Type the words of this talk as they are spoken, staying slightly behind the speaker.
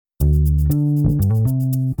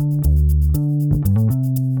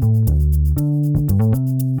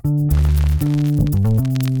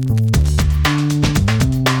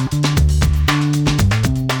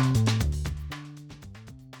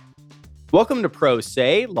Welcome to Pro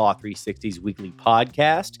Say, Law 360's weekly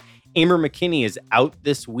podcast. Amer McKinney is out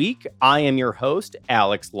this week. I am your host,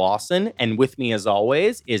 Alex Lawson, and with me, as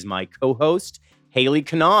always, is my co-host, Haley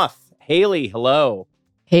Knopf. Haley, hello.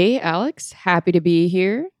 Hey, Alex. Happy to be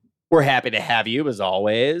here. We're happy to have you, as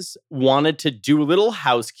always. Wanted to do a little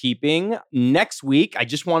housekeeping. Next week, I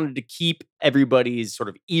just wanted to keep everybody's sort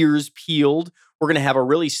of ears peeled. We're going to have a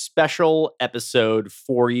really special episode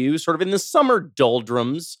for you, sort of in the summer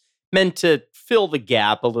doldrums, meant to fill the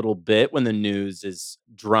gap a little bit when the news is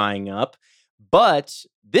drying up. But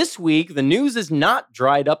this week, the news is not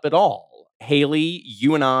dried up at all. Haley,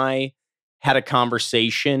 you and I had a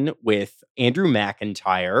conversation with Andrew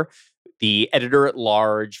McIntyre, the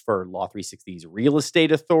editor-at-large for Law 360's Real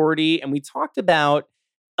Estate Authority, and we talked about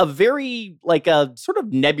a very, a sort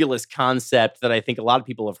of nebulous concept that I think a lot of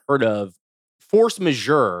people have heard of, force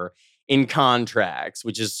majeure in contracts,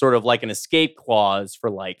 which is sort of like an escape clause for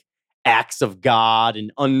acts of God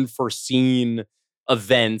and unforeseen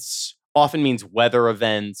events, often means weather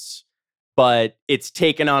events, but it's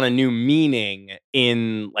taken on a new meaning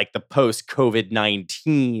in the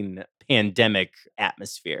post-COVID-19 pandemic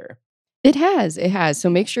atmosphere. It has. So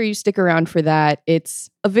make sure you stick around for that. It's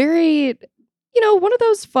a very, one of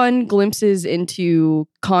those fun glimpses into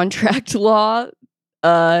contract law.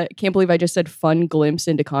 Can't believe I just said fun glimpse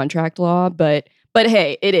into contract law, but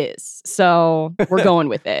hey, it is. So we're going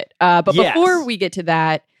with it. But Yes. Before we get to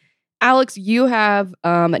that, Alex, you have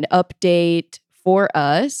an update for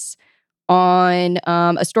us on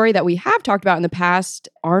a story that we have talked about in the past,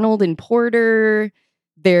 Arnold and Porter,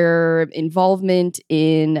 their involvement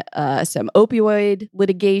in some opioid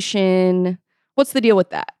litigation. What's the deal with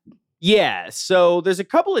that? Yeah, so there's a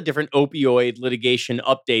couple of different opioid litigation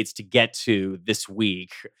updates to get to this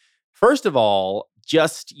week. First of all,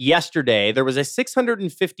 just yesterday, there was a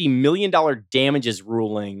 $650 million damages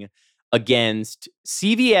ruling against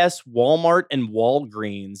CVS, Walmart, and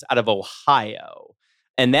Walgreens out of Ohio.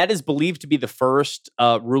 And that is believed to be the first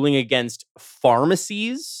ruling against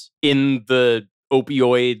pharmacies in the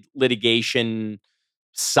opioid litigation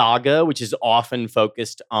saga, which is often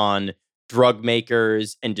focused on drug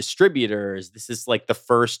makers and distributors. This is the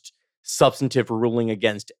first substantive ruling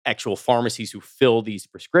against actual pharmacies who fill these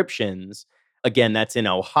prescriptions. Again, that's in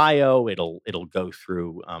Ohio. It'll go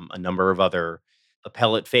through a number of other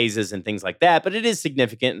appellate phases and things like that, but it is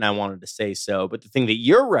significant, and I wanted to say so. But the thing that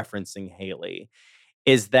you're referencing, Haley,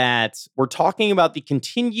 is that we're talking about the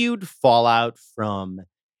continued fallout from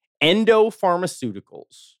Endo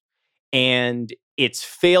Pharmaceuticals and its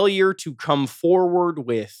failure to come forward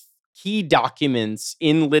with key documents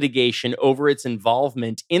in litigation over its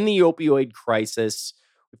involvement in the opioid crisis.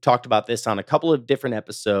 We've talked about this on a couple of different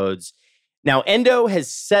episodes. Now, Endo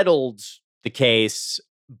has settled the case,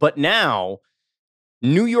 but now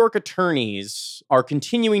New York attorneys are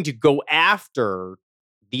continuing to go after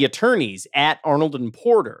the attorneys at Arnold and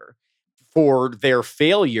Porter for their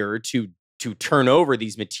failure to turn over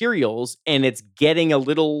these materials, and it's getting a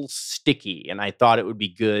little sticky. And I thought it would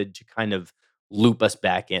be good to kind of loop us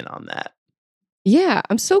back in on that. Yeah,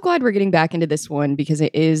 I'm so glad we're getting back into this one because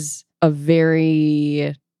it is a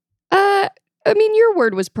very, your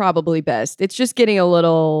word was probably best. It's just getting a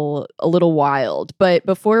little wild. But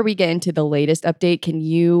before we get into the latest update, can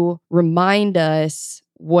you remind us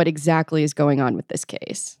what exactly is going on with this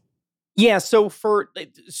case? Yeah, so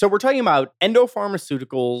we're talking about Endo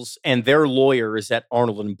Pharmaceuticals and their lawyers at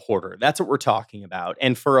Arnold and Porter. That's what we're talking about.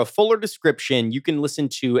 And for a fuller description, you can listen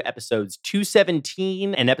to episodes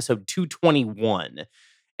 217 and episode 221.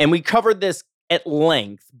 And we covered this at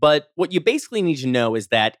length, but what you basically need to know is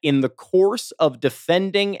that in the course of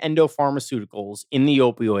defending Endo Pharmaceuticals in the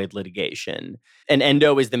opioid litigation, and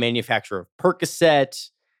Endo is the manufacturer of Percocet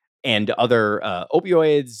and other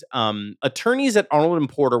opioids, attorneys at Arnold and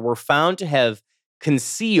Porter were found to have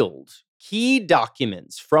concealed key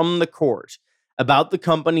documents from the court about the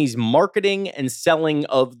company's marketing and selling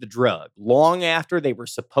of the drug long after they were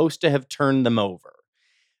supposed to have turned them over.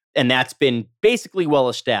 And that's been basically well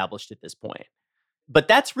established at this point. But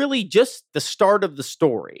that's really just the start of the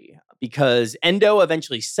story, because Endo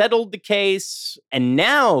eventually settled the case. And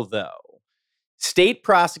now, though, state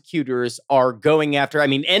prosecutors are going after,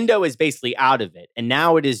 Endo is basically out of it. And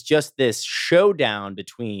now it is just this showdown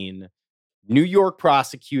between New York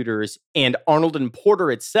prosecutors and Arnold and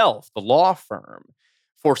Porter itself, the law firm,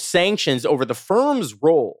 for sanctions over the firm's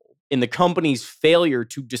role in the company's failure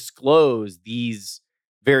to disclose these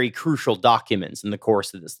very crucial documents in the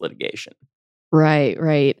course of this litigation.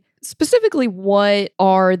 Right. Specifically, what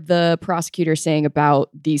are the prosecutors saying about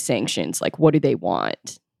these sanctions? What do they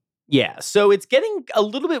want? Yeah, so it's getting a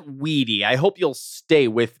little bit weedy. I hope you'll stay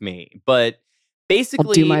with me. But I'll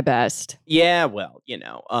do my basically, best. yeah, well,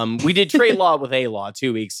 we did trade law with A law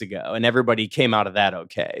 2 weeks ago, and everybody came out of that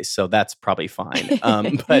okay. So that's probably fine.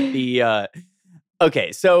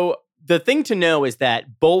 Okay, so the thing to know is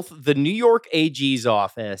that both the New York AG's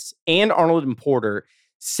office and Arnold and Porter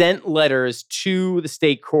sent letters to the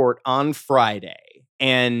state court on Friday.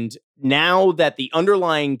 And now that the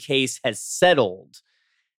underlying case has settled,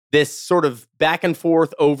 this sort of back and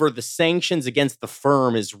forth over the sanctions against the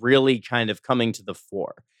firm is really kind of coming to the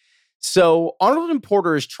fore. So Arnold and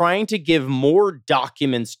Porter is trying to give more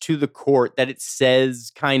documents to the court that it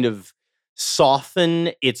says kind of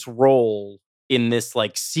soften its role in this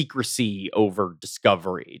like secrecy over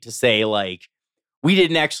discovery, to say like we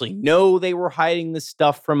didn't actually know they were hiding this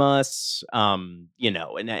stuff from us, and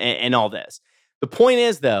all this. The point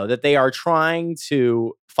is though that they are trying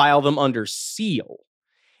to file them under seal,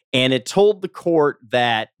 and it told the court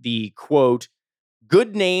that the quote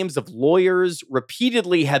good names of lawyers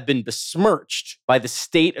repeatedly have been besmirched by the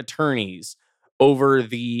state attorneys over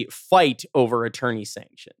the fight over attorney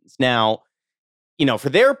sanctions. Now, for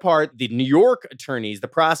their part, the New York attorneys, the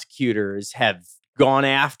prosecutors, have gone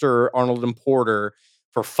after Arnold and Porter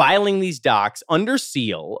for filing these docs under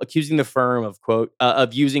seal, accusing the firm of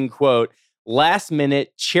of using quote last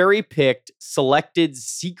minute cherry picked selected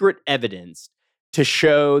secret evidence to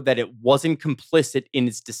show that it wasn't complicit in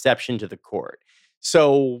its deception to the court.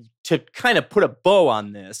 So to kind of put a bow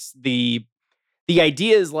on this, the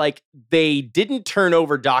idea is like they didn't turn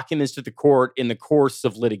over documents to the court in the course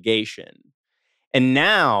of litigation. And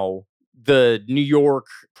now the New York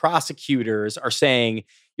prosecutors are saying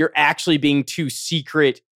you're actually being too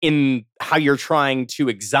secret in how you're trying to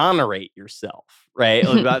exonerate yourself, right?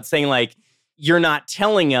 About saying like, you're not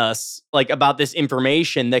telling us like about this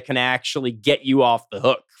information that can actually get you off the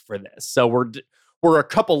hook for this. So we're a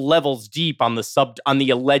couple levels deep on the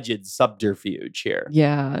alleged subterfuge here.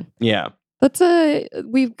 Yeah. Yeah.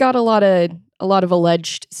 We've got a lot of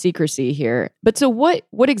alleged secrecy here. But so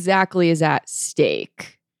what exactly is at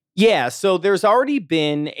stake? Yeah, so there's already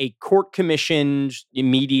been a court-commissioned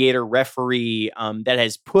mediator referee that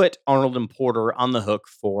has put Arnold and Porter on the hook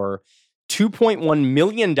for $2.1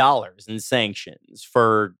 million in sanctions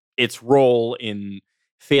for its role in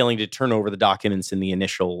failing to turn over the documents in the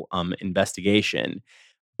initial investigation.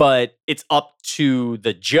 But it's up to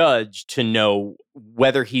the judge to know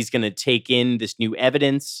whether he's going to take in this new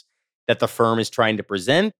evidence that the firm is trying to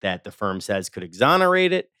present, that the firm says could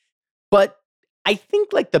exonerate it. But I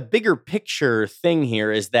think like the bigger picture thing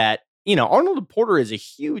here is that, Arnold and Porter is a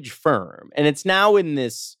huge firm, and it's now in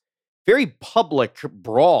this very public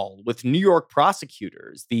brawl with New York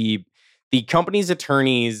prosecutors. The company's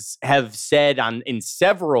attorneys have said in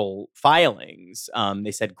several filings,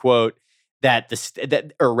 they said, quote, that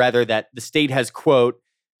that the state has, quote,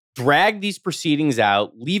 dragged these proceedings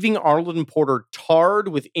out, leaving Arnold and Porter tarred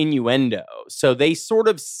with innuendo. So they sort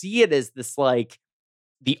of see it as this like,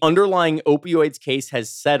 the underlying opioids case has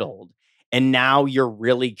settled, and now you're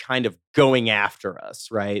really kind of going after us,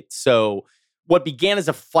 right? So what began as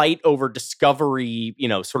a fight over discovery,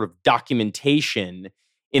 sort of documentation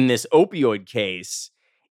in this opioid case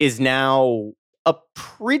is now a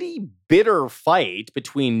pretty bitter fight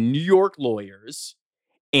between New York lawyers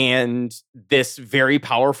and this very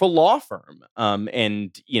powerful law firm.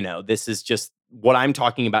 This is just what I'm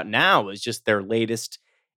talking about now is just their latest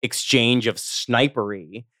exchange of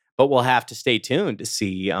snipery, but we'll have to stay tuned to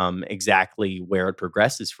see exactly where it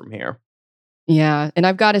progresses from here. Yeah. And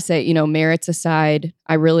I've got to say, merits aside,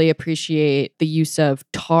 I really appreciate the use of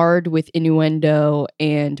tarred with innuendo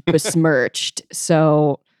and besmirched.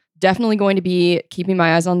 So definitely going to be keeping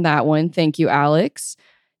my eyes on that one. Thank you, Alex.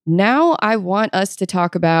 Now I want us to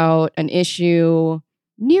talk about an issue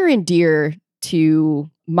near and dear to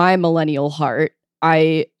my millennial heart.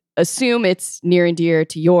 I assume it's near and dear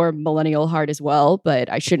to your millennial heart as well, but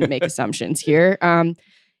I shouldn't make assumptions here.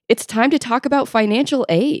 It's time to talk about financial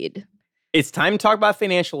aid. It's time to talk about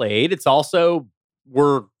financial aid. It's also,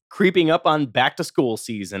 we're creeping up on back to school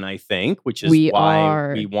season, I think, which is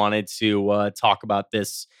why we wanted to talk about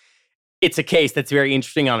this. It's a case that's very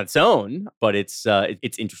interesting on its own, but it's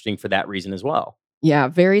interesting for that reason as well. Yeah,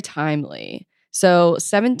 very timely. So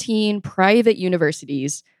 17 private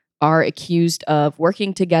universities are accused of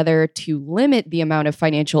working together to limit the amount of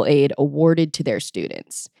financial aid awarded to their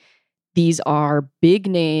students. These are big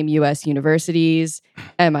name U.S. universities: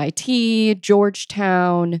 MIT,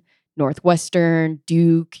 Georgetown, Northwestern,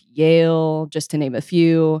 Duke, Yale, just to name a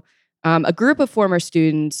few. A group of former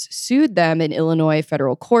students sued them in Illinois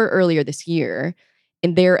federal court earlier this year.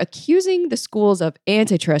 and they're accusing the schools of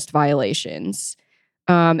antitrust violations.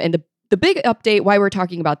 And the big update, why we're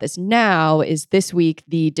talking about this now, is this week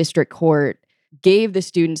the district court gave the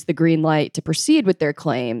students the green light to proceed with their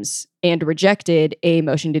claims and rejected a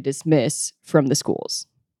motion to dismiss from the schools.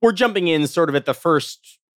 We're jumping in sort of at the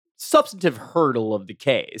first substantive hurdle of the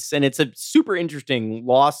case, and it's a super interesting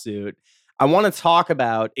lawsuit. I want to talk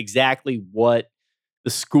about exactly what the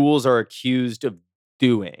schools are accused of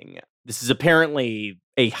doing. This is apparently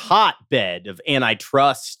a hotbed of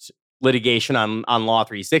antitrust litigation on Law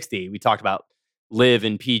 360. We talked about Live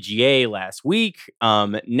and PGA last week.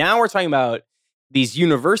 Now we're talking about these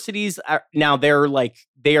universities. Now they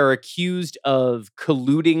are accused of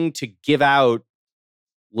colluding to give out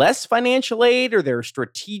less financial aid, or they're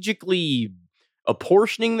strategically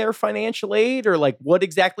apportioning their financial aid, or like what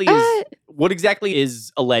exactly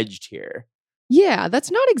is alleged here? Yeah, that's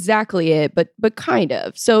not exactly it, but kind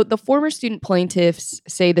of. So the former student plaintiffs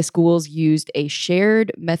say the schools used a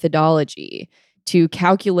shared methodology to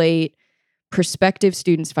calculate prospective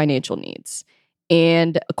students' financial needs.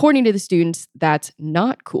 And according to the students, that's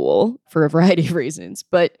not cool for a variety of reasons.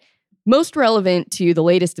 But most relevant to the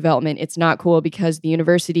latest development, it's not cool because the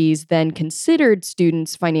universities then considered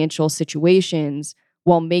students' financial situations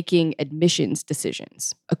while making admissions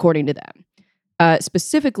decisions, according to them.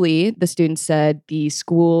 Specifically, the students said the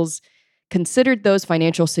schools considered those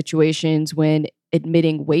financial situations when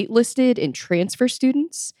admitting waitlisted and transfer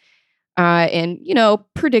students. And,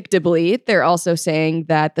 predictably, they're also saying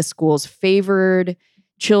that the schools favored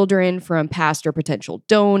children from past or potential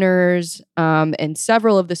donors. And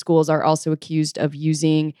several of the schools are also accused of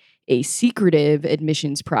using a secretive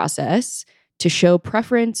admissions process to show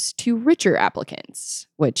preference to richer applicants,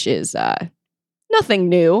 which is nothing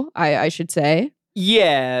new, I should say.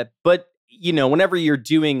 Yeah, but, whenever you're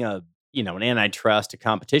doing an antitrust, a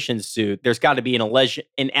competition suit, there's got to be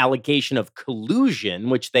an allegation of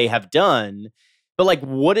collusion, which they have done. But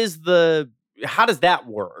how does that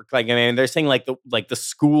work? They're saying the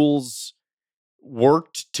schools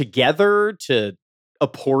worked together to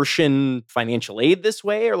apportion financial aid this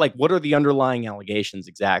way, or what are the underlying allegations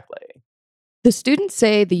exactly? The students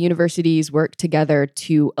say the universities work together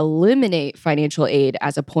to eliminate financial aid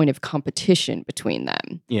as a point of competition between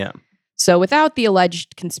them. Yeah. So without the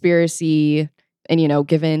alleged conspiracy and,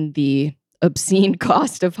 given the obscene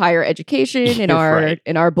cost of higher education in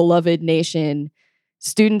our beloved nation,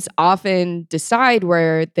 students often decide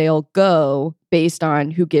where they'll go based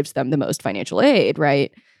on who gives them the most financial aid,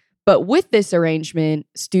 right? But with this arrangement,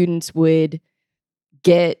 students would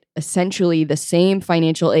get essentially the same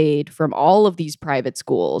financial aid from all of these private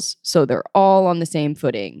schools. So they're all on the same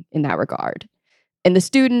footing in that regard. And the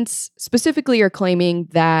students specifically are claiming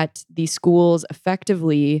that the schools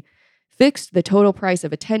effectively fixed the total price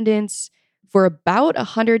of attendance for about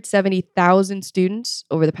 170,000 students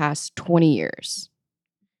over the past 20 years.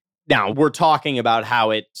 Now, we're talking about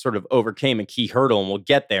how it sort of overcame a key hurdle, and we'll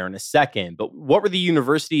get there in a second. But what were the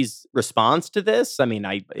university's response to this?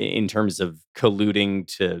 In terms of colluding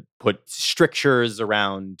to put strictures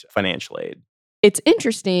around financial aid? It's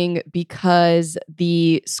interesting because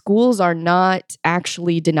the schools are not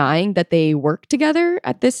actually denying that they work together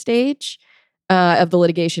at this stage of the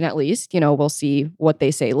litigation, at least. We'll see what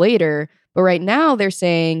they say later. But right now, they're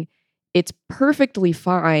saying it's perfectly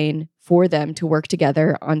fine for them to work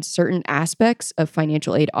together on certain aspects of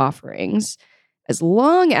financial aid offerings, as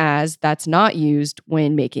long as that's not used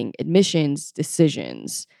when making admissions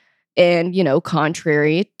decisions. And,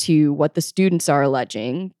 contrary to what the students are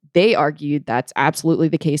alleging, they argued that's absolutely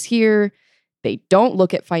the case here. They don't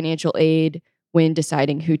look at financial aid when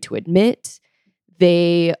deciding who to admit.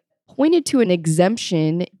 They pointed to an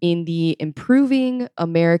exemption in the Improving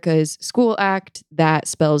America's School Act that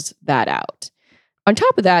spells that out. On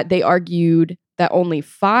top of that, they argued that only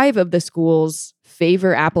 5 of the schools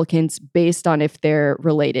favor applicants based on if they're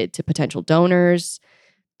related to potential donors.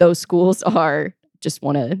 Those schools are, just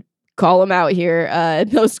want to call them out here.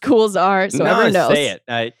 Those schools are, so everyone knows. Say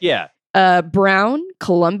it. Brown,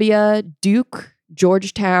 Columbia, Duke,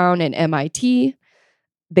 Georgetown, and MIT.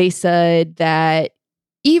 They said that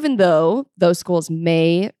even though those schools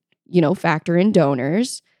may, factor in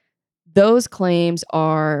donors, those claims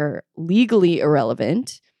are legally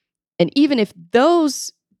irrelevant. And even if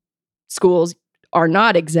those schools are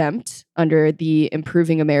not exempt under the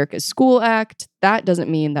Improving America's School Act, that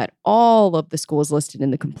doesn't mean that all of the schools listed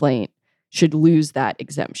in the complaint should lose that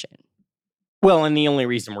exemption. Well, and the only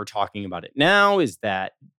reason we're talking about it now is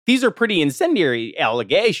that these are pretty incendiary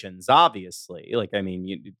allegations, obviously.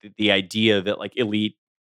 The idea that elite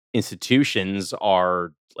institutions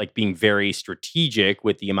are like being very strategic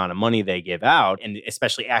with the amount of money they give out and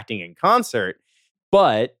especially acting in concert.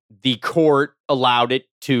 But the court allowed it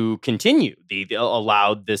to continue. They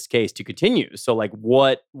allowed this case to continue. So like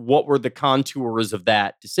what were the contours of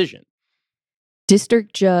that decision?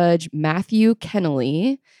 District Judge Matthew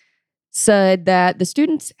Kennelly said that the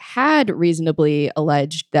students had reasonably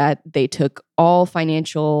alleged that they took all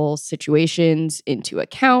financial situations into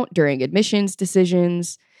account during admissions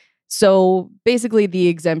decisions. So basically, the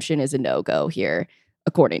exemption is a no-go here,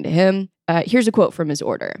 according to him. Here's a quote from his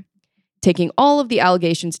order. Taking all of the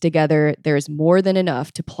allegations together, there is more than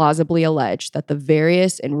enough to plausibly allege that the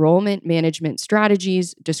various enrollment management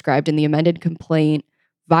strategies described in the amended complaint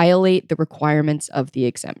violate the requirements of the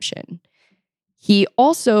exemption. He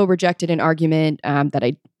also rejected an argument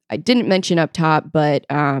that I didn't mention up top, but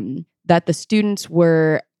that the students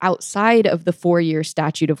were outside of the 4-year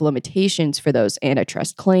statute of limitations for those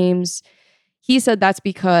antitrust claims. He said that's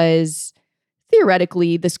because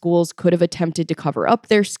theoretically the schools could have attempted to cover up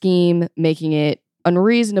their scheme, making it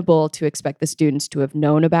unreasonable to expect the students to have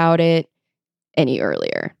known about it any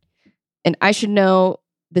earlier. And I should know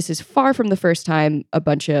this is far from the first time a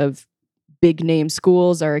bunch of big name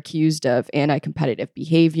schools are accused of anti-competitive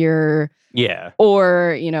behavior. Yeah.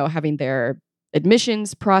 Or, having their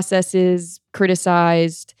admissions processes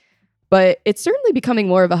criticized. But it's certainly becoming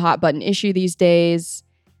more of a hot button issue these days.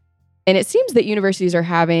 And it seems that universities are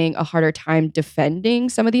having a harder time defending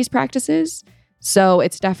some of these practices. So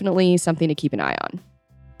it's definitely something to keep an eye on.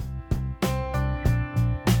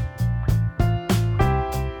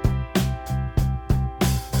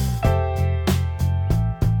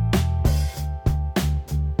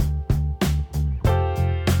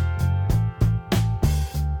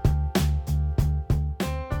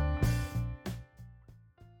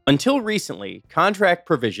 Until recently, contract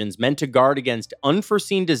provisions meant to guard against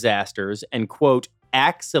unforeseen disasters and, quote,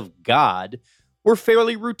 acts of God were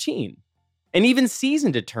fairly routine, and even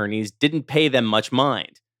seasoned attorneys didn't pay them much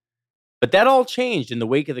mind. But that all changed in the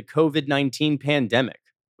wake of the COVID-19 pandemic,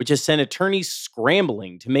 which has sent attorneys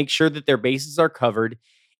scrambling to make sure that their bases are covered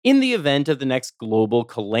in the event of the next global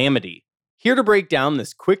calamity. Here to break down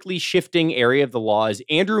this quickly shifting area of the law is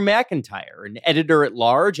Andrew McIntyre, an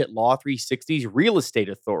editor-at-large at Law 360's Real Estate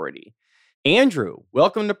Authority. Andrew,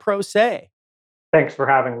 welcome to Pro Se. Thanks for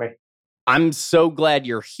having me. I'm so glad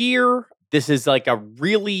you're here. This is like a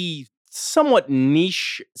really somewhat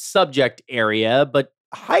niche subject area, but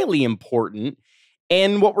highly important.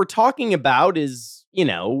 And what we're talking about is,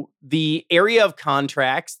 the area of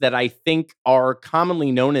contracts that I think are commonly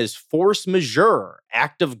known as force majeure,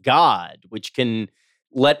 act of God, which can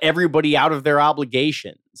let everybody out of their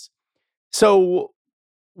obligations. So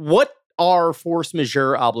what are force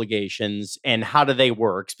majeure obligations and how do they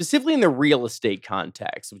work, specifically in the real estate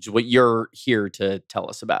context, which is what you're here to tell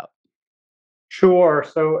us about? Sure.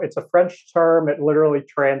 So it's a French term. It literally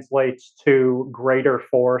translates to greater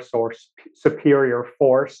force or superior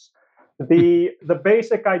force. The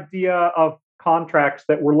basic idea of contracts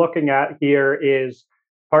that we're looking at here is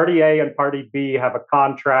Party A and Party B have a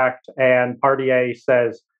contract, and Party A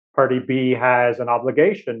says Party B has an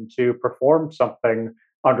obligation to perform something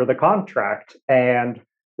under the contract. And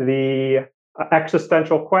the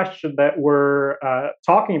existential question that we're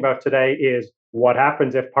talking about today is what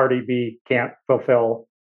happens if Party B can't fulfill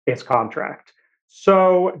its contract?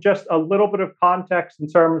 So, just a little bit of context in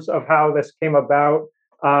terms of how this came about.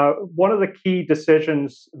 One of the key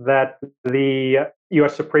decisions that the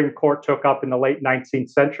US Supreme Court took up in the late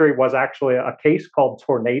 19th century was actually a case called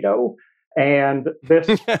Tornado. And this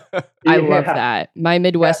I love that. My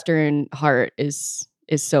Midwestern heart is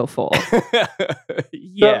so full.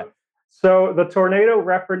 Yeah. So the tornado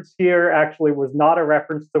reference here actually was not a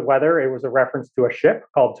reference to weather. It was a reference to a ship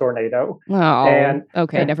called Tornado. Oh,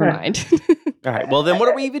 okay, never mind. All right. Well, then what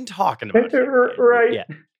are we even talking about here? Right. Yeah.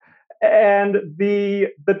 And the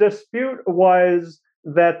dispute was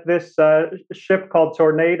that this ship called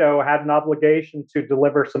Tornado had an obligation to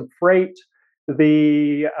deliver some freight.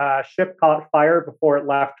 The ship caught fire before it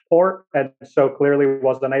left port, and so clearly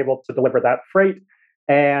was unable to deliver that freight.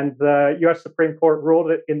 And the US Supreme Court ruled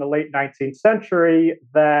it in the late 19th century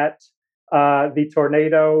that the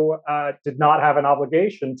Tornado did not have an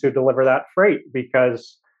obligation to deliver that freight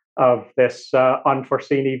because of this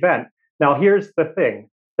unforeseen event. Now, here's the thing.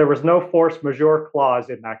 There was no force majeure clause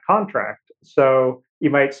in that contract. So you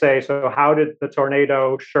might say, so how did the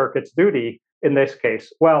Tornado shirk its duty in this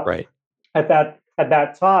case? Well, right. At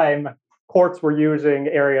that time, courts were using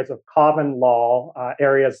areas of common law,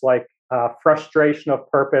 areas like frustration of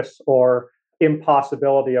purpose or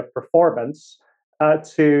impossibility of performance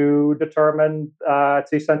to determine, to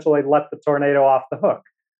essentially let the tornado off the hook.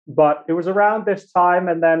 But it was around this time,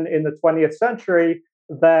 and then in the 20th century,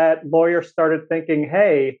 that lawyers started thinking,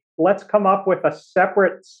 hey, let's come up with a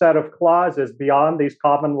separate set of clauses beyond these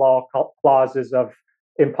common law clauses of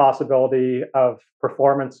impossibility of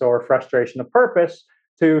performance or frustration of purpose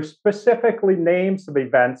to specifically name some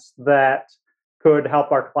events that could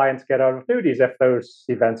help our clients get out of duties if those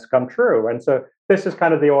events come true. And so this is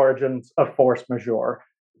kind of the origins of force majeure.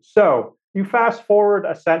 So you fast forward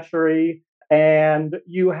a century and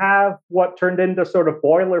you have what turned into sort of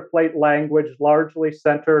boilerplate language, largely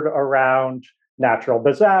centered around natural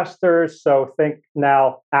disasters. So think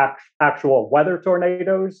now actual weather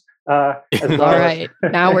tornadoes. As well All right,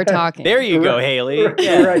 now we're talking. There you go, Haley.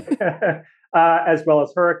 Yeah. Right. As well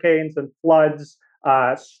as hurricanes and floods.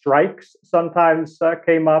 Strikes sometimes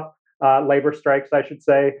came up, labor strikes, I should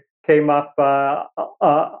say, came up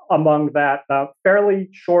among that fairly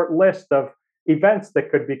short list of events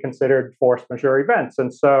that could be considered force majeure events.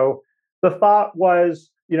 And so the thought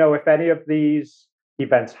was, if any of these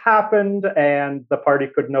events happened and the party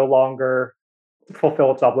could no longer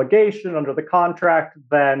fulfill its obligation under the contract,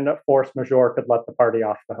 then force majeure could let the party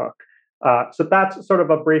off the hook. So that's sort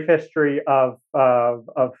of a brief history of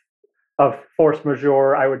force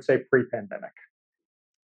majeure, I would say pre-pandemic.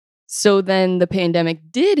 So then the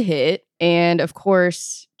pandemic did hit and, of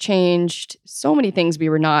course, changed so many things we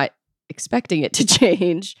were not expecting it to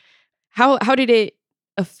change. How did it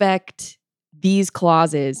affect these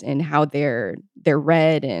clauses and how they're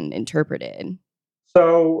read and interpreted?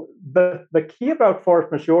 So the key about force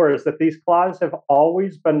majeure is that these clauses have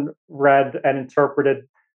always been read and interpreted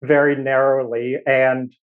very narrowly,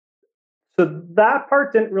 and so that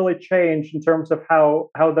part didn't really change in terms of how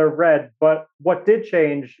they're read. But what did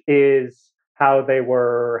change is how they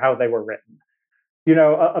were written.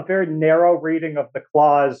 A very narrow reading of the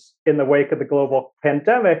clause in the wake of the global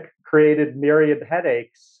pandemic created myriad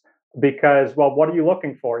headaches because, well, what are you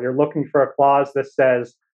looking for? You're looking for a clause that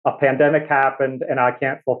says a pandemic happened and I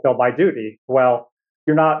can't fulfill my duty. Well,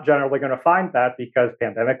 you're not generally going to find that because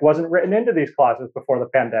pandemic wasn't written into these clauses before the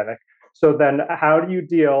pandemic. So then how do you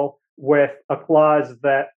deal with a clause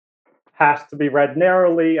that has to be read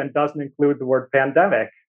narrowly and doesn't include the word pandemic?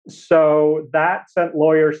 So that sent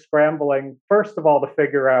lawyers scrambling, first of all, to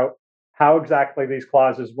figure out how exactly these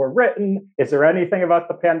clauses were written. Is there anything about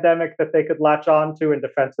the pandemic that they could latch on to in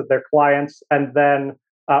defense of their clients? And then,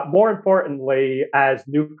 more importantly, as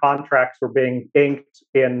new contracts were being inked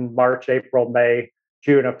in March, April, May,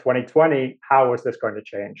 June of 2020, how was this going to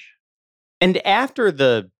change? And after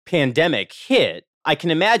the pandemic hit, I can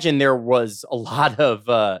imagine there was a lot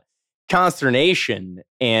of consternation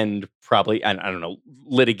and probably, I don't know,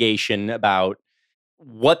 litigation about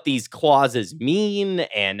what these clauses mean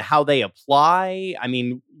and how they apply. I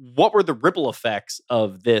mean, what were the ripple effects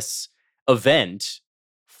of this event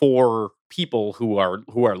for people who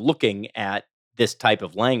are looking at this type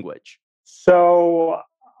of language? So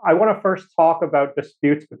I want to first talk about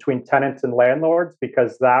disputes between tenants and landlords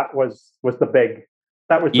because that was the big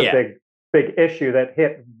big issue that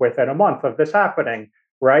hit within a month of this happening,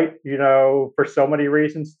 right? For so many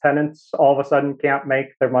reasons, tenants all of a sudden can't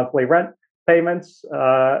make their monthly rent payments.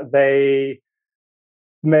 They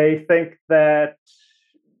may think that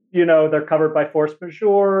they're covered by force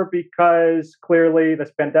majeure because clearly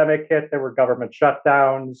this pandemic hit, there were government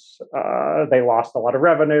shutdowns, they lost a lot of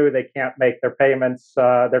revenue, they can't make their payments,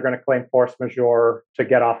 they're going to claim force majeure to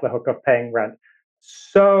get off the hook of paying rent.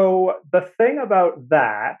 So the thing about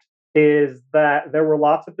that is that there were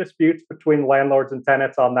lots of disputes between landlords and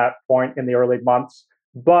tenants on that point in the early months,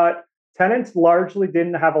 but tenants largely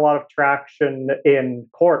didn't have a lot of traction in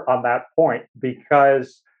court on that point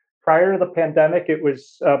because prior to the pandemic, it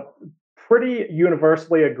was pretty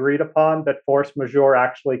universally agreed upon that force majeure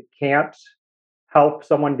actually can't help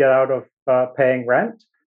someone get out of paying rent.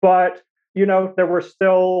 But there were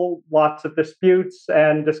still lots of disputes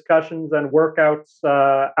and discussions and workouts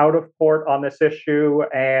out of court on this issue.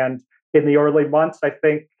 And in the early months, I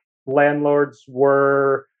think landlords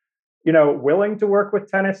were, willing to work with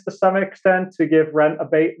tenants to some extent to give rent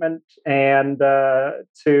abatement and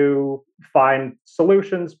to find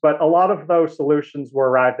solutions. But a lot of those solutions were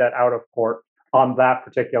arrived at out of court on that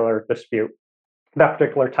particular dispute, that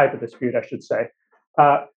particular type of dispute, I should say.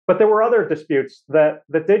 But there were other disputes that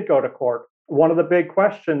did go to court. One of the big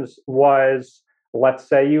questions was, let's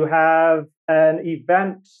say you have an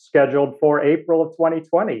event scheduled for April of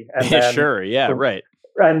 2020. And then Sure. Yeah, right.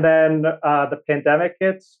 And then the pandemic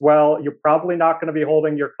hits. Well, you're probably not going to be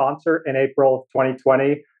holding your concert in April of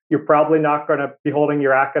 2020. You're probably not going to be holding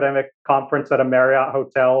your academic conference at a Marriott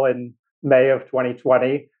hotel in May of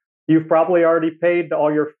 2020, you've probably already paid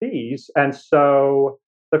all your fees. And so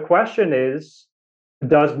the question is,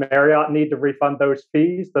 does Marriott need to refund those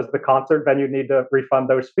fees? Does the concert venue need to refund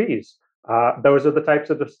those fees? Those are the types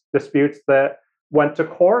of disputes that went to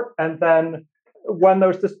court. And then when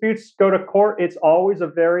those disputes go to court, it's always a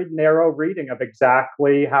very narrow reading of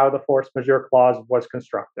exactly how the force majeure clause was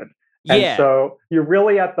constructed. And Yeah. so you're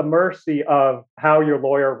really at the mercy of how your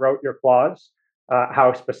lawyer wrote your clause,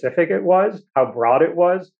 how specific it was, how broad it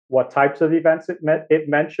was, what types of events it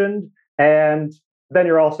mentioned, and then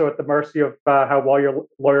you're also at the mercy of how well your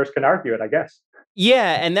lawyers can argue it, I guess.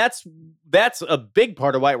 Yeah, and that's a big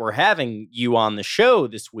part of why we're having you on the show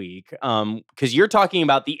this week, because you're talking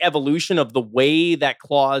about the evolution of the way that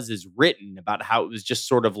clause is written, about how it was just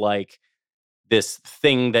sort of like this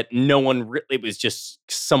thing that no one it was just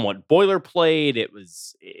somewhat boilerplate. It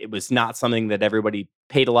was not something that everybody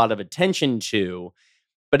paid a lot of attention to.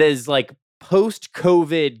 But as like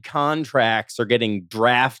post-COVID contracts are getting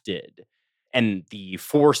drafted and the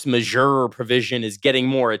force majeure provision is getting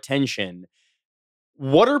more attention,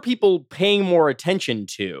 what are people paying more attention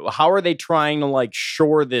to? How are they trying to like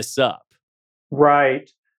shore this up? Right.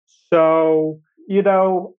 So,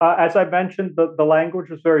 as I mentioned, the language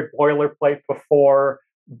was very boilerplate before,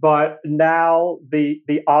 but now the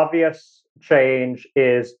obvious change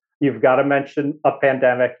is you've got to mention a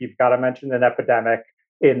pandemic, you've got to mention an epidemic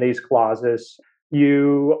in these clauses.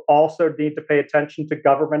 You also need to pay attention to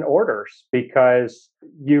government orders because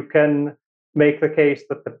you can make the case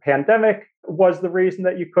that the pandemic was the reason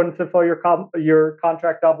that you couldn't fulfill your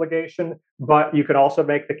contract obligation, but you can also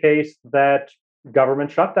make the case that government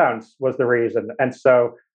shutdowns was the reason. And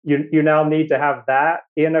so you now need to have that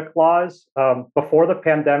in a clause. Before the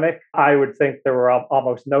pandemic, I would think there were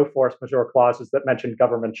almost no force majeure clauses that mentioned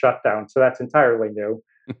government shutdown. So that's entirely new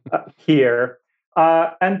here.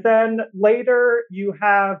 And then later, you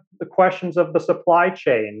have the questions of the supply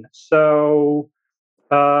chain. So,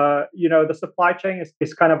 the supply chain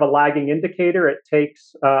is kind of a lagging indicator. It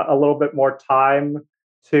takes a little bit more time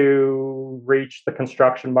to reach the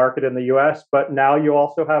construction market in the US. But now you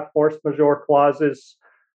also have force majeure clauses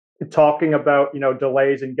talking about,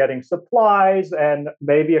 delays in getting supplies, and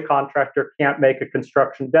maybe a contractor can't make a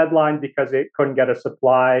construction deadline because it couldn't get a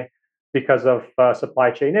supply because of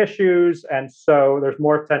supply chain issues. And so there's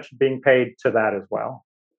more attention being paid to that as well.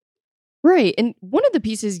 Right. And one of the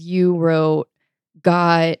pieces you wrote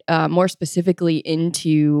got more specifically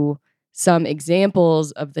into some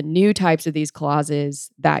examples of the new types of these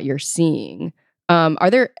clauses that you're seeing. Are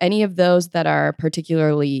there any of those that are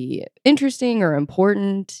particularly interesting or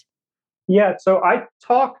important? Yeah, so I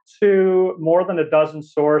talked to more than a dozen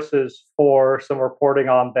sources for some reporting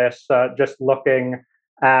on this, just looking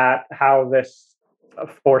at how this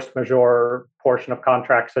force majeure portion of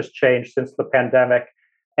contracts has changed since the pandemic.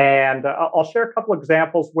 And I'll share a couple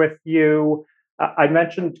examples with you. I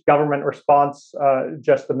mentioned government response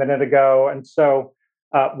just a minute ago. And so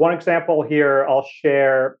one example here I'll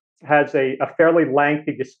share has a fairly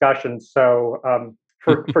lengthy discussion. So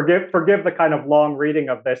forgive the kind of long reading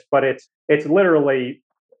of this, but it's literally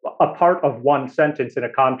a part of one sentence in a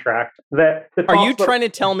contract. Are you trying to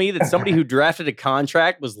tell me that somebody who drafted a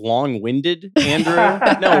contract was long-winded, Andrew?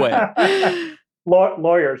 No way.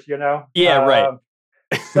 Lawyers, Yeah, right.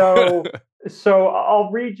 So I'll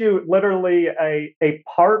read you literally a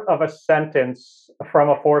part of a sentence from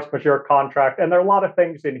a force majeure contract, and there are a lot of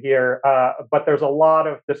things in here, but there's a lot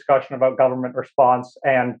of discussion about government response.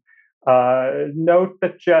 And note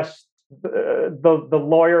that just the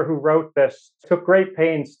lawyer who wrote this took great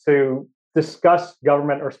pains to discuss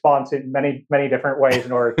government response in many, many different ways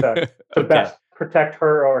in order to Okay. best protect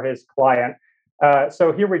her or his client.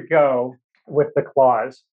 So here we go with the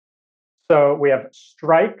clause. So we have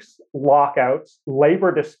strikes, lockouts,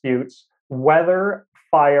 labor disputes, weather,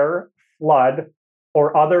 fire, flood,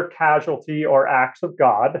 or other casualty or acts of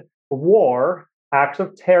God, war, acts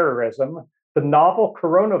of terrorism, the novel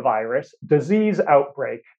coronavirus, disease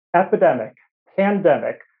outbreak, epidemic,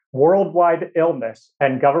 pandemic, worldwide illness,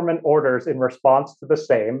 and government orders in response to the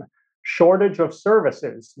same, shortage of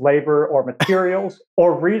services, labor, or materials,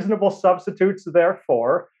 or reasonable substitutes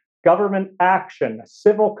therefore, government action,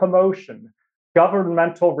 civil commotion,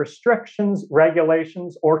 governmental restrictions,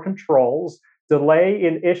 regulations, or controls, delay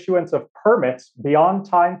in issuance of permits beyond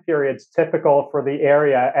time periods typical for the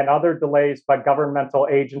area, and other delays by governmental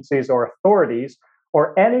agencies or authorities,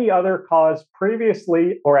 or any other cause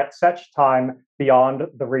previously or at such time beyond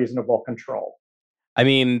the reasonable control. I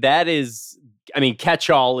mean,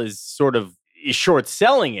 catch-all is sort of short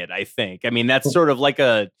selling it, I think. I mean, that's sort of like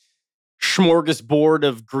a smorgasbord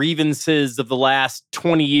of grievances of the last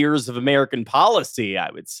 20 years of American policy,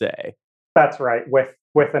 I would say. That's right. With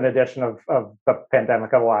an addition of the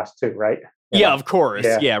pandemic of the last two, right? Yeah, of course.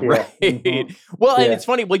 Yeah, right. Mhm. Well, and Yeah. it's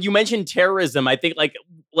funny. Well, you mentioned terrorism. I think like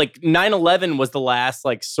 9/11 was the last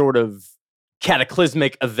like sort of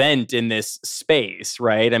cataclysmic event in this space,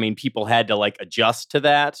 right? I mean, people had to like adjust to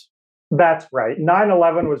that. That's right.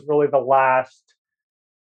 9/11 was really the last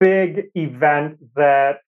big event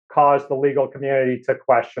that caused the legal community to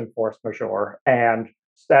question force majeure. And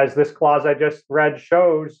as this clause I just read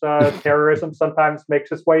shows, terrorism sometimes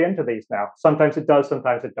makes its way into these now. Sometimes it does,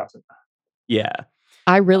 sometimes it doesn't. Yeah.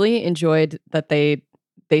 I really enjoyed that they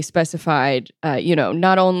specified,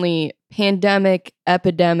 not only pandemic,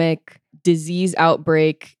 epidemic, disease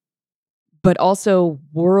outbreak, but also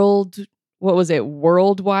worldwide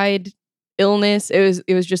illness. It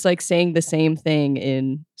was just like saying the same thing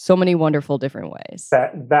in so many wonderful different ways.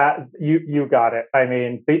 That you got it. I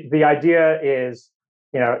mean, the idea is,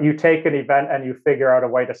 you take an event and you figure out a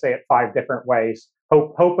way to say it five different ways,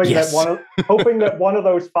 hoping Yes. hoping that one of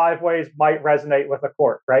those five ways might resonate with a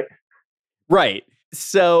court, right? Right.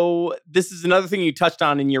 So this is another thing you touched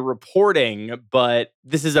on in your reporting, but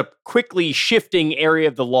this is a quickly shifting area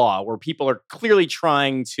of the law where people are clearly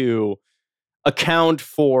trying to account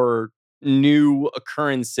for new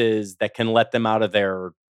occurrences that can let them out of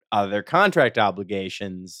their contract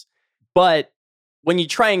obligations. But when you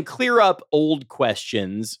try and clear up old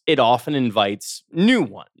questions, it often invites new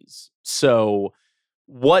ones. So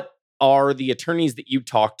what are the attorneys that you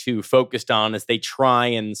talk to focused on as they try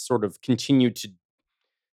and sort of continue to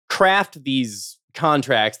craft these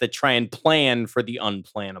contracts that try and plan for the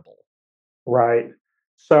unplannable? Right.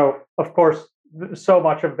 So, of course, so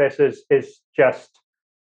much of this is just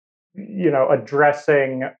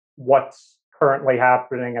addressing what's currently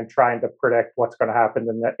happening and trying to predict what's going to happen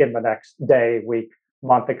in the next day, week,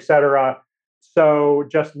 month, etc. So,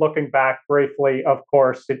 just looking back briefly, of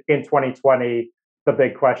course, in 2020, the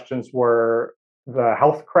big questions were the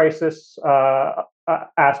health crisis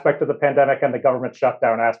aspect of the pandemic and the government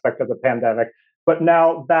shutdown aspect of the pandemic. But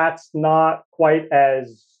now that's not quite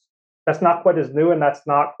as new, and that's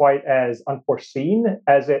not quite as unforeseen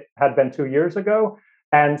as it had been 2 years ago.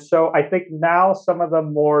 And so I think now some of the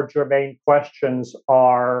more germane questions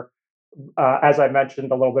are, as I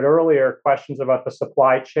mentioned a little bit earlier, questions about the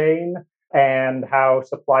supply chain and how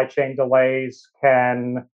supply chain delays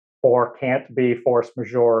can or can't be force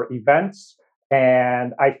majeure events.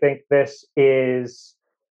 And I think this is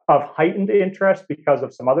of heightened interest because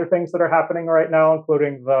of some other things that are happening right now,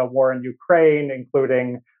 including the war in Ukraine,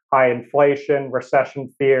 including high inflation, recession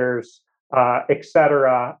fears,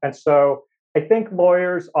 etc. And so I think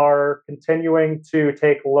lawyers are continuing to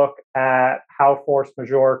take a look at how force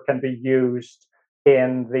majeure can be used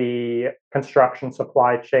in the construction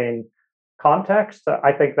supply chain context.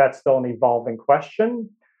 I think that's still an evolving question.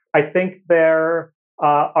 I think there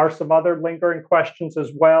are some other lingering questions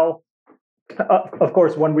as well. Of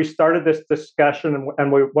course, when we started this discussion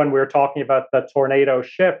and when we were talking about the tornado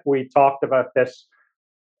ship, we talked about this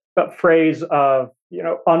phrase of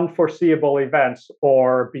unforeseeable events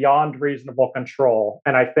or beyond reasonable control.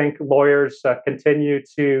 And I think lawyers continue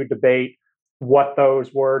to debate what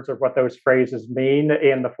those words or what those phrases mean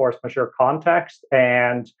in the force majeure context.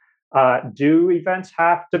 And do events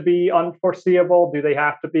have to be unforeseeable? Do they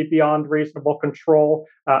have to be beyond reasonable control?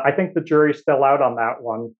 I think the jury's still out on that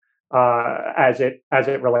one as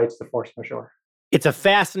it relates to force majeure. It's a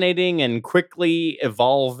fascinating and quickly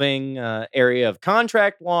evolving area of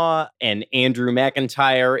contract law, and Andrew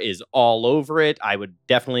McIntyre is all over it. I would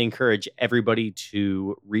definitely encourage everybody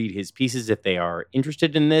to read his pieces if they are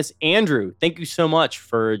interested in this. Andrew, thank you so much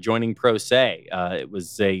for joining Pro Se. It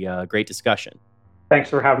was a great discussion. Thanks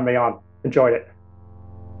for having me on. Enjoyed it.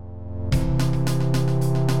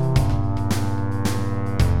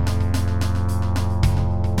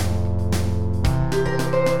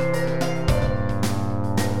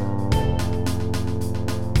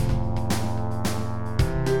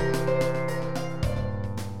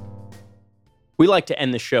 We like to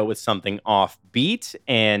end the show with something offbeat.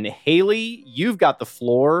 And Haley, you've got the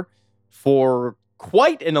floor for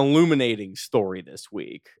quite an illuminating story this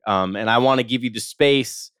week. And I want to give you the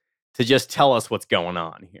space to just tell us what's going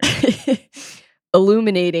on here.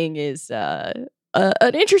 Illuminating is an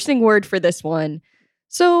interesting word for this one.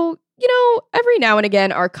 So, every now and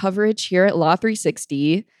again, our coverage here at Law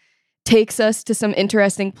 360 takes us to some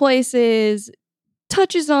interesting places,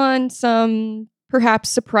 touches on some perhaps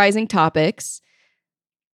surprising topics.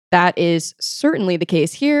 That is certainly the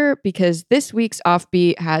case here because this week's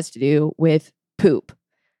offbeat has to do with poop.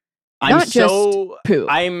 I'm Not just so poop.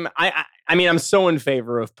 I mean, I'm so in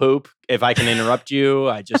favor of poop. If I can interrupt you,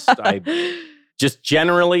 I just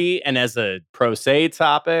generally and as a pro se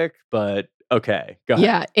topic, but okay, go ahead.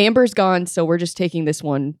 Yeah, Amber's gone, so we're just taking this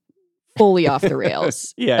one fully off the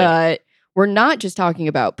rails. Yeah. We're not just talking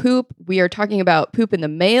about poop. We are talking about poop in the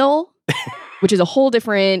mail, which is a whole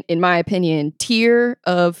different, in my opinion, tier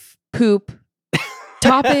of poop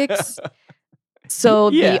topics. So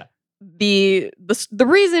Yeah. the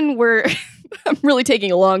reason we're I'm really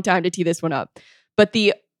taking a long time to tee this one up, but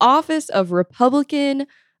the office of Republican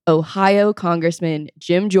Ohio Congressman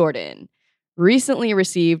Jim Jordan recently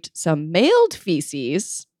received some mailed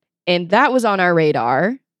feces, and that was on our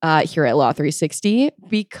radar here at Law 360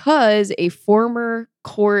 because a former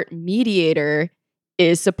court mediator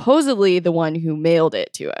is supposedly the one who mailed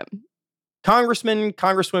it to him. Congressmen,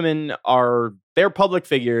 congresswomen they're public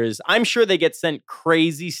figures. I'm sure they get sent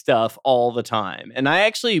crazy stuff all the time. And I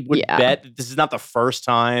actually would bet that this is not the first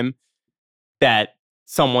time that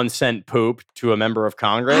someone sent poop to a member of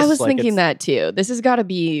Congress. I was thinking that too. This has got to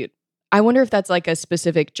be, I wonder if that's like a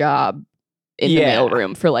specific job in the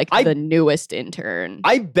mailroom for like the newest intern.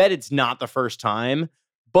 I bet it's not the first time,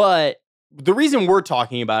 but the reason we're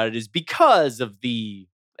talking about it is because of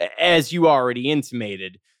as you already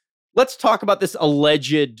intimated, let's talk about this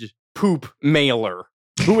alleged poop mailer.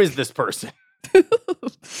 Who is this person?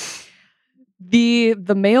 The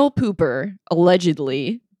mail pooper,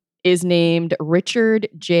 allegedly, is named Richard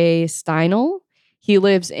J. Steinel. He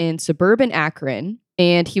lives in suburban Akron,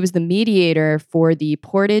 and he was the mediator for the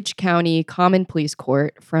Portage County Common Pleas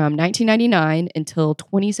Court from 1999 until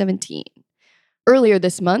 2017. Earlier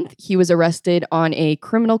this month, he was arrested on a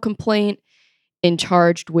criminal complaint and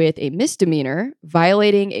charged with a misdemeanor,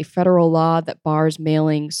 violating a federal law that bars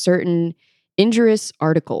mailing certain injurious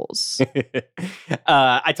articles.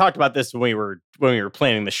 I talked about this when we were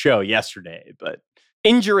planning the show yesterday, but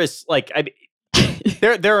injurious,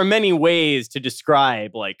 there are many ways to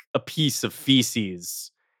describe like a piece of feces.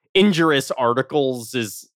 Injurious articles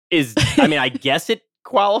is I mean, I guess it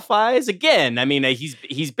qualifies. Again, I mean,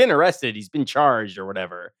 he's been arrested, he's been charged or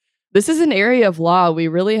whatever. This is an area of law we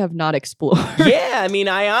really have not explored. Yeah, I mean,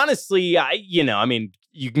 I honestly,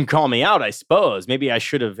 you can call me out, I suppose. Maybe I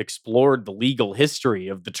should have explored the legal history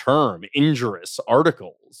of the term injurious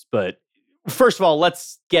articles. But first of all,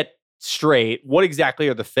 let's get straight. What exactly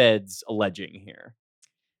are the feds alleging here?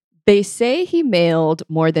 They say he mailed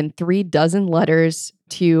more than 36 letters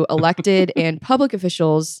to elected and public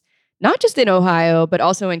officials, not just in Ohio, but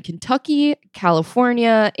also in Kentucky,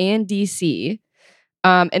 California, and D.C.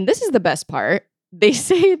 And this is the best part. They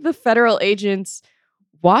say the federal agents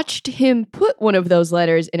watched him put one of those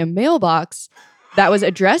letters in a mailbox that was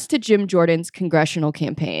addressed to Jim Jordan's congressional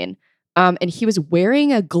campaign. And he was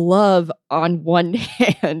wearing a glove on one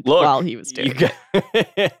hand while he was doing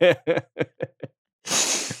it.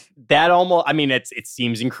 That almost, I mean, it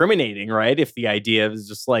seems incriminating, right? If the idea is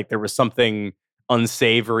just like there was something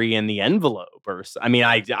unsavory in the envelope, or I mean,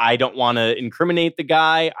 I don't want to incriminate the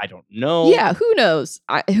guy. I don't know. Yeah, who knows?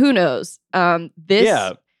 Who knows?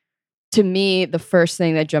 To me, the first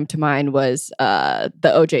thing that jumped to mind was the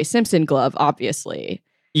O.J. Simpson glove, obviously.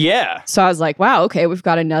 Yeah. So I was like, wow, okay, we've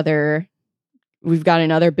got another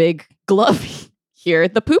big glove here,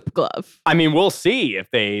 the poop glove. I mean, we'll see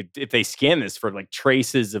if they scan this for like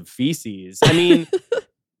traces of feces. I mean,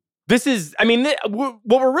 what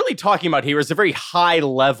we're really talking about here is a very high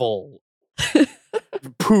level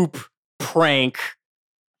poop prank,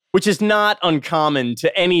 which is not uncommon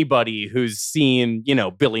to anybody who's seen,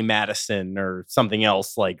 Billy Madison or something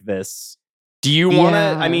else like this. Do you want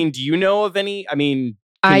to, do you know of any,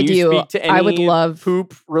 I do. Speak to any I would love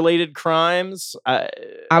poop related crimes? I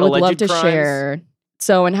would love to crimes? Share.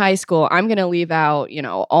 So in high school, I'm going to leave out,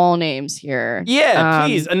 all names here. Yeah,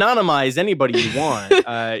 please anonymize anybody you want.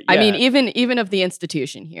 Yeah. I mean, even of the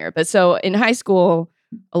institution here. But so in high school,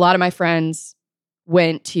 a lot of my friends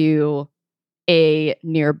went to a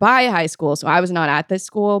nearby high school. So I was not at this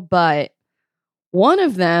school, but one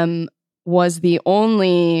of them was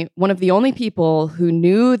one of the only people who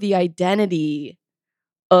knew the identity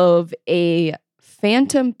of a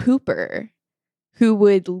phantom pooper who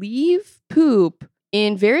would leave poop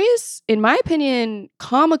in various, in my opinion,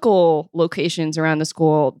 comical locations around the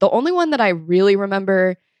school. The only one that I really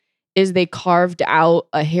remember is they carved out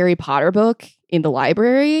a Harry Potter book in the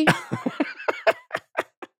library,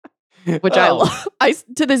 which I love.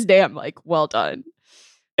 To this day, I'm like, well done.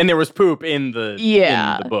 And there was poop in the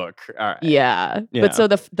book. All right. Yeah. But so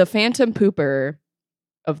the phantom pooper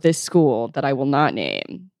of this school that I will not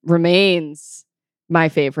name remains my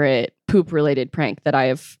favorite poop related prank that I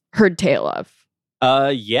have heard tale of.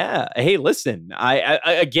 Yeah. Hey, listen.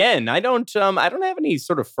 I don't have any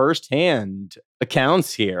sort of firsthand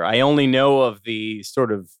accounts here. I only know of the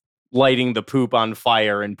sort of lighting the poop on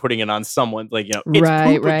fire and putting it on someone, like, it's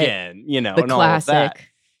poop again, The and all of that. classic.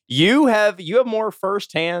 You have more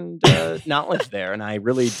firsthand knowledge there, and I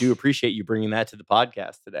really do appreciate you bringing that to the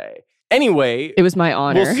podcast today. Anyway, It was my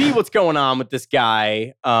honor. we'll see what's going on with this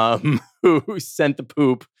guy who sent the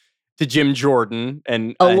poop to Jim Jordan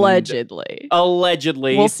and Allegedly.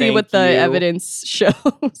 Allegedly. We'll see what the evidence shows.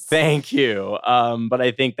 Thank you. But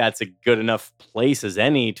I think that's a good enough place as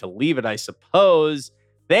any to leave it, I suppose.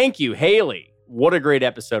 Thank you, Haley. What a great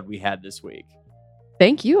episode we had this week.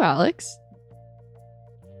 Thank you, Alex.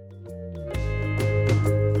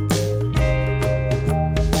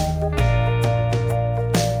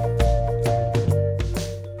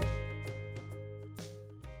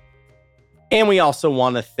 And we also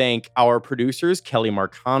want to thank our producers, Kelly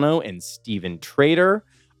Marcano and Stephen Trader,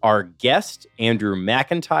 our guest, Andrew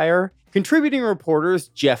McIntyre, contributing reporters,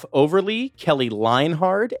 Jeff Overly, Kelly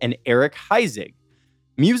Leinhard, and Eric Heisig.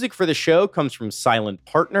 Music for the show comes from Silent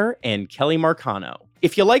Partner and Kelly Marcano.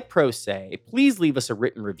 If you like Pro Se, please leave us a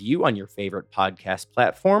written review on your favorite podcast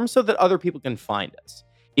platform so that other people can find us.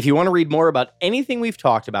 If you want to read more about anything we've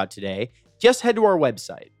talked about today, just head to our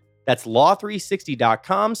website. That's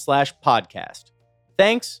law360.com/podcast.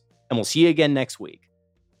 Thanks, and we'll see you again next week.